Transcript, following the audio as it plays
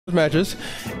matches,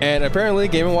 and apparently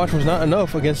Game & Watch was not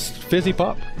enough against Fizzy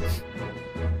Pop.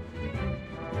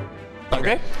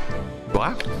 Okay.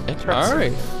 Wow. Interesting. All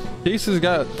right. Cheeks has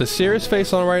got the serious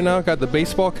face on right now. Got the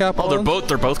baseball cap on. Oh,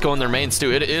 they're both going their mains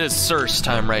too. It is Sir's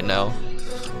time right now.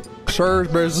 Sir's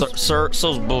business. Sir's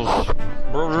bullshit.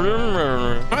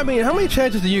 I mean, how many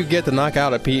chances do you get to knock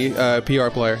out a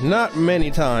PR player? Not many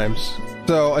times.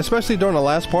 So, especially during the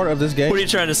last part of this game. What are you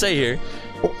trying to say here?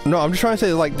 No, I'm just trying to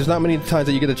say, like, there's not many times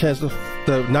that you get a chance to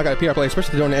knock out a PR player,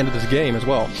 especially during the end of this game as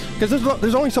well. Because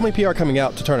there's only so many PR coming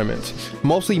out to tournaments.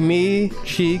 Mostly me,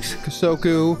 Cheeks,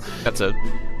 Kasoku. That's it.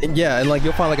 Yeah, and like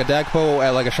you'll find like a Dagpo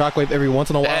at like a Shockwave every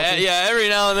once in a while. Yeah, every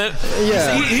now and then.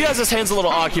 Yeah. He has his hands a little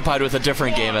occupied with a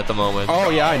different game at the moment. Oh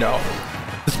yeah, I know.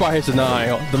 Despite his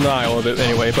denial of it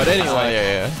anyway. But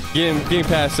anyway, getting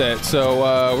past that.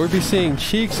 So we'll be seeing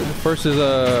Cheeks versus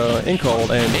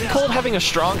inCoold, and inCoold having a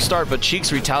strong start, but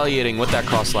Cheeks retaliating with that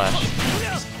cross slash.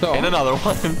 So, and another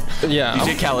one. Yeah. You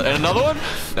did Khaled. And another one?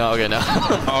 No, okay, no.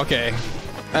 Okay.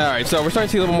 Alright, so we're starting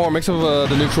to see a little more mix of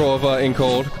the neutral of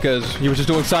inCoold, because he was just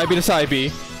doing side B to side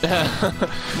B.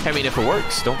 I mean, if it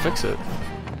works, don't fix it.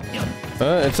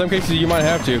 In some cases, you might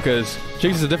have to, because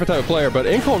Cheeks is a different type of player, but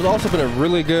inCoold has also been a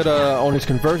really good on his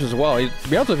conversions as well. To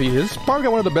be honest with you, he's probably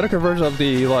got one of the better conversions of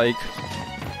the, like,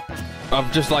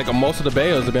 of just, like, most of the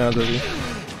Bayos, to be honest with you.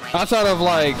 Outside of,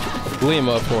 like,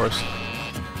 Lima, of course.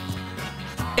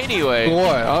 Anyway,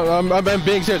 what? I'm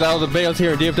being serious. Out of the Bayos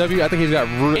here in DFW, I think he's got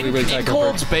really tight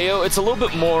inCoold's Bayo, it's a little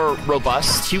bit more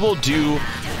robust. He will do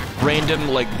random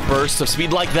like bursts of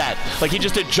speed like that. Like he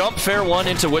just did jump fair one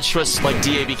into which was like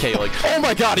DABK. Like oh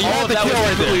my god, he had the that kill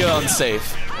was right really there.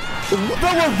 Unsafe.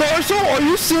 The reversal? Are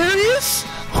you serious?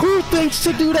 Who thinks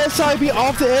to do that side B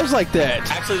off the edge like that?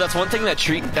 Actually, that's one thing that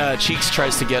Cheeks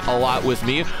tries to get a lot with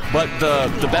me. But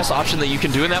the best option that you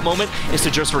can do in that moment is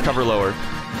to just recover lower.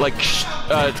 Like,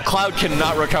 Cloud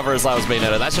cannot recover as loud as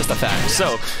Bayonetta. That's just a fact.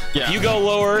 So, yeah. You go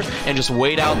lower and just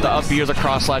wait out the up B or the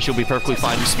cross slash, you'll be perfectly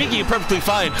fine. Speaking of perfectly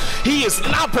fine, he is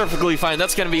not perfectly fine.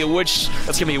 That's gonna be a witch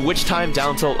time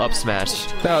down tilt up smash.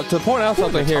 Now, to point out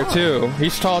something here too,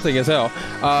 he's taunting as hell.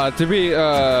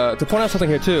 To point out something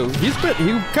here too, he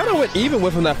kind of went even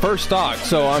with him that first stock.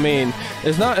 So I mean,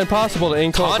 it's not impossible to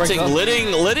inCoold.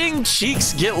 Taunting, letting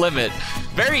Cheeks get limit.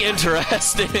 Very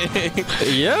interesting.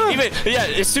 Yeah.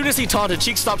 As soon as he taunted,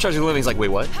 Cheeks stopped charging limit. He's like, wait,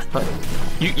 what? Huh?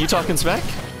 You talking smack?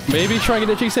 Maybe he's trying to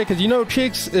get the Cheeks hit, because you know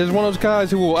Cheeks is one of those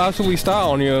guys who will absolutely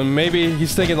style on you, and maybe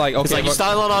he's thinking like, okay. He's like, you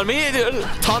styling on me?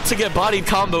 Taunt to get bodied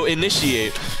combo,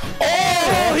 initiate.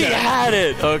 Oh, he had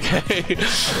it. Okay.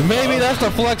 Maybe that's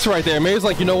the flex right there. Maybe it's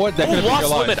like, you know what? That could have been your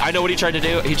life. Limit. I know what he tried to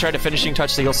do. He tried to finishing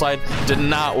touch the heel slide. Did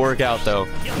not work out, though.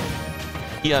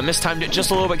 Yeah, mistimed it just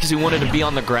a little bit because he wanted to be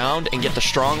on the ground and get the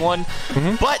strong one.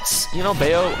 But, you know,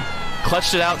 Bayo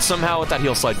clutched it out somehow with that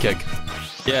heel slide kick.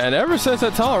 Yeah, and ever since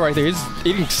that talent right there, he's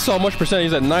eating so much percent.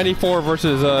 He's at 94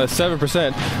 versus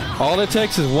 7%. All it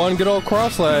takes is one good old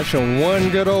cross slash and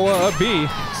one good old up B.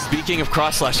 Speaking of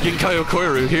cross slash, Ginkayo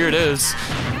Koiru, here it is.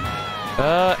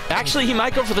 Actually, he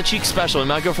might go for the Cheek special. He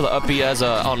might go for the up B as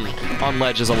on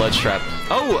ledge as a ledge trap.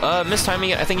 Oh, mistiming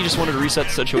it. I think he just wanted to reset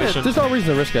the situation. Yeah, there's no reason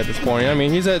to risk it at this point. I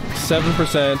mean, he's at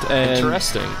 7%, and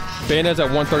interesting. Bayonetta's at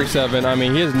 137. I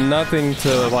mean, he has nothing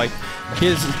to like.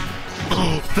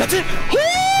 That's it.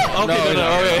 Okay,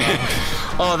 okay.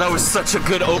 Oh, that was such a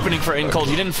good opening for inCoold.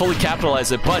 He didn't fully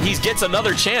capitalize it, but he gets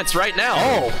another chance right now.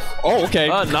 Oh, okay.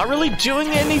 Not really doing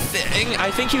anything.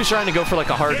 I think he was trying to go for like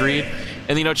a hard read.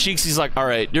 And you know, Cheeks, he's like, all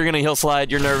right, you're going to heel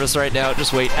slide. You're nervous right now.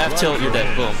 Just wait. F tilt, you're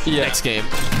dead. Boom. Yeah. Next game.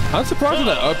 I'm surprised with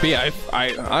that up B. I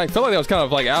felt like that was kind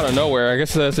of like out of nowhere. I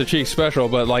guess that's a Cheeks special,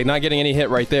 but like not getting any hit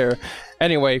right there.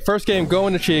 Anyway, first game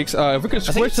going to Cheeks. If we could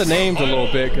switch the names a little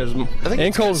bit, because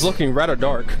inCoold is looking rather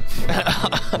dark.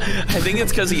 I think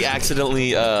it's because he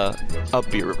accidentally up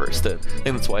B reversed it. I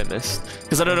think that's why I missed.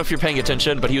 Because I don't know if you're paying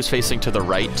attention, but he was facing to the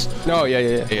right. Oh,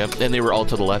 yeah. And they were all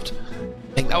to the left.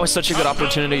 I think that was such a good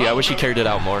opportunity. I wish he carried it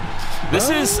out more. This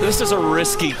is a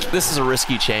risky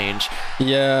change.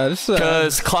 Yeah, this is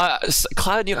because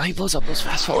Cloud, you know, he blows up those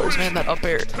fast forwards, man. That up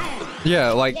air.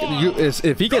 Yeah, like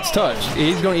if he gets touched,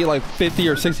 he's gonna eat like 50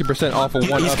 or 60% off of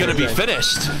one. He's gonna be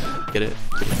finished. Get it?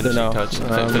 No.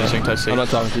 Finishing touch. I'm not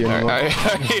talking to you anymore. All right.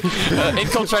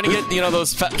 inCoold trying to get, you know,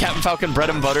 those Captain Falcon bread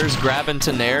and butters, grab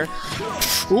into Nair.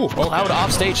 Ooh, okay. Cloud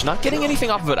off stage, not getting anything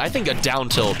off of it. I think a down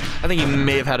tilt. I think he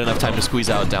may have had enough time to squeeze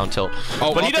out a down tilt.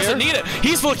 But he doesn't need it.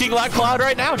 He's looking like Cloud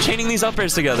right now, chaining these up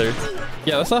airs together.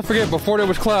 Yeah, let's not forget, before there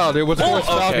was Cloud, there was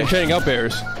Falcon chaining up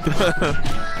airs.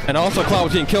 And also Cloud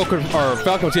was getting killed, or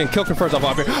Falcon was getting kill confirms off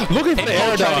up air. Looking for the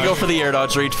air dodge. Trying to go for the air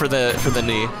dodge reach for the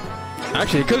knee.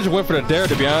 Actually, he could have just went for the dare,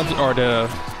 to be honest, or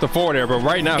the forward air, but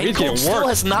right now he's getting still worked.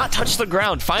 has not touched the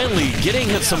ground. Finally getting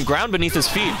some ground beneath his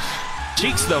feet.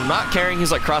 Cheeks, though, not caring.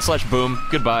 He's like cross slash, boom,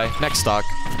 goodbye, next stock.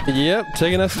 Yep,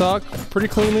 taking that stock pretty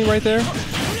cleanly right there.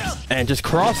 And just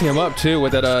crossing him up, too,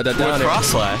 with that down air. Cross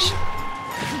slash.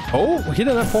 Oh, he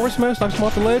did that forward smash, knocks him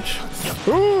off the ledge.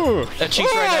 Ooh.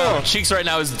 Cheeks right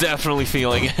now is definitely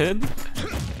feeling it.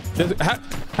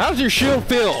 How's your shield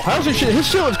feel? How's your shield? His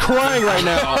shield is crying right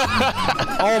now.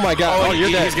 Oh my god. Oh,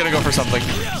 you're dead. He's gonna go for something.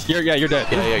 You're dead.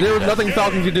 Yeah, there was nothing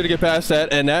Falcon could do to get past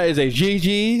that, and that is a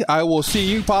GG. I will see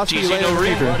you possibly later. No re.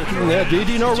 Yeah,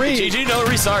 GG no re. GG no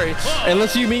re, sorry.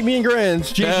 Unless you meet me in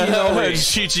Grins. GG no re.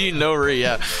 GG no re,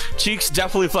 yeah. Cheeks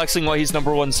definitely flexing while he's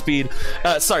number 1 speed.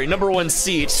 Sorry, number 1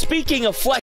 seed. Speaking of flex.